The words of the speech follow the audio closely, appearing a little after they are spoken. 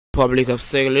Republic of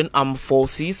Sierra Leone Armed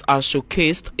Forces has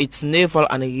showcased its naval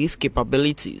and air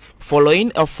capabilities following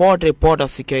a 4-day border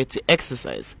security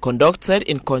exercise conducted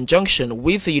in conjunction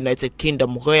with the United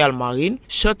Kingdom Royal Marine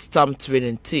short-term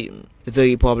training team.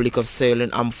 The Republic of Sierra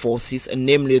Leone Armed Forces,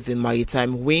 namely the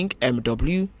Maritime Wing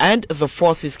 (MW) and the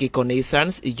Forces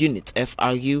Reconnaissance Unit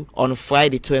 (FRU), on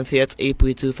Friday 20th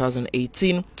April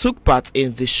 2018 took part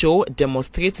in the show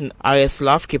demonstrating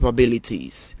RSLAF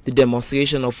capabilities. The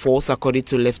demonstration of force, according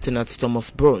to Lieutenant Thomas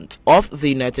Brunt of the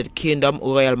United Kingdom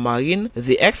Royal Marine,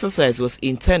 the exercise was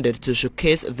intended to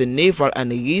showcase the naval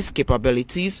and air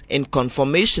capabilities in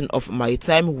conformation of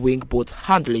maritime wing boat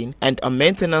handling and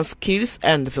maintenance skills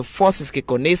and the Forces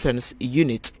Reconnaissance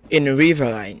Unit in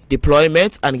riverine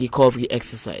deployment and recovery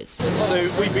exercise. So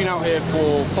we've been out here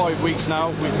for 5 weeks now.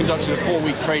 We've conducted a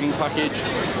 4-week training package.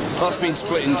 That's been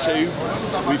split in two.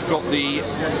 We've got the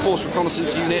Force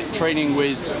Reconnaissance Unit training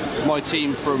with my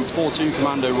team from 4-2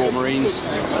 Commando Royal Marines,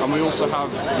 and we also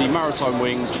have the Maritime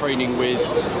Wing training with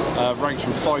ranks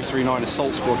from 539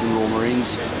 Assault Squadron Royal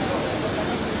Marines.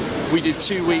 We did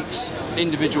 2 weeks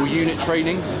individual unit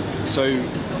training, so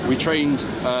we trained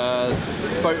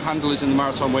boat handlers in the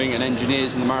Maritime Wing and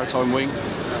engineers in the Maritime Wing.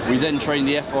 We then trained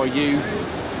the FRU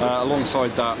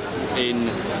alongside that in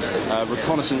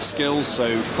reconnaissance skills,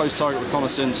 so close target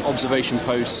reconnaissance, observation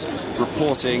posts,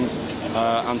 reporting,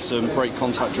 and some break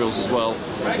contact drills as well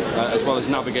as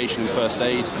navigation and first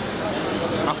aid.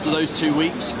 After those 2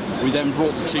 weeks, we then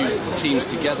brought the two teams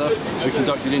together. We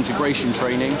conducted integration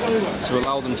training to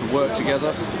allow them to work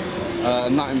together.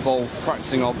 And that involved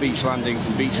practicing our beach landings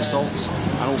and beach assaults,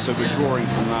 and also withdrawing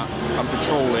from that and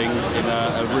patrolling in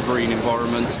a riverine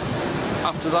environment.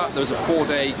 After that, there was a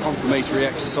 4-day confirmatory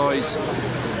exercise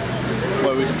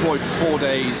where we deployed for 4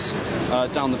 days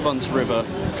down the Bunce River,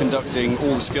 conducting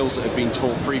all the skills that had been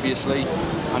taught previously,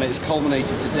 and it has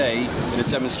culminated today in a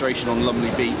demonstration on Lumley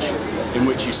Beach, in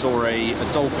which you saw a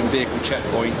dolphin vehicle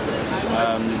checkpoint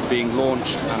being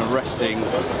launched and arresting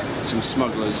some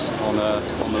smugglers on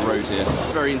the road here.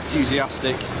 Very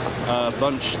enthusiastic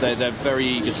bunch. They're very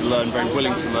eager to learn, very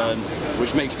willing to learn,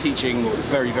 which makes teaching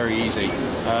very, very easy.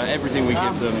 Everything we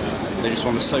give them, they just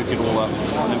want to soak it all up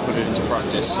and then put it into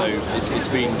practice. So it's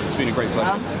been a great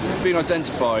pleasure. Being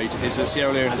identified is that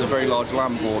Sierra Leone has a very large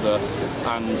land border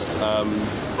and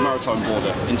maritime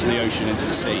border into the ocean, into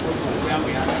the sea.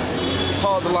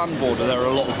 Part of the land border there are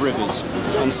a lot of rivers,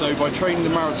 and so by training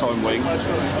the Maritime Wing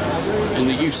in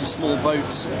the use of small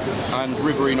boats and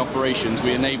riverine operations,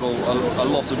 we enable a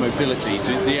lot of mobility,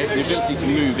 the ability to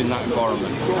move in that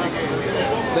environment.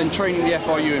 Then training the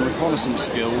FRU in reconnaissance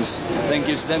skills then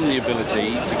gives them the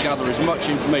ability to gather as much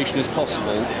information as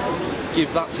possible,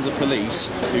 give that to the police,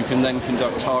 who can then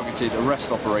conduct targeted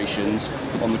arrest operations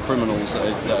on the criminals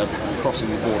that are crossing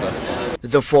the border.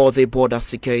 The 4-day border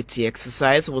security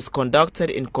exercise was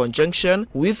conducted in conjunction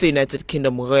with the United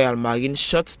Kingdom Royal Marine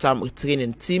short-term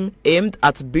training team aimed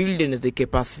at building the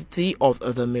capacity of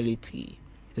the military.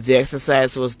 The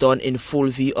exercise was done in full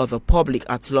view of the public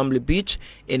at Lumley Beach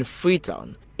in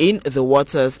Freetown, in the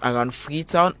waters around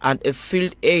Freetown and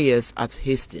field areas at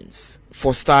Hastings.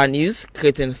 For Star News,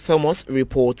 Creighton Thomas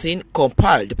reporting,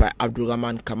 compiled by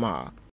Abdulrahman Kamar.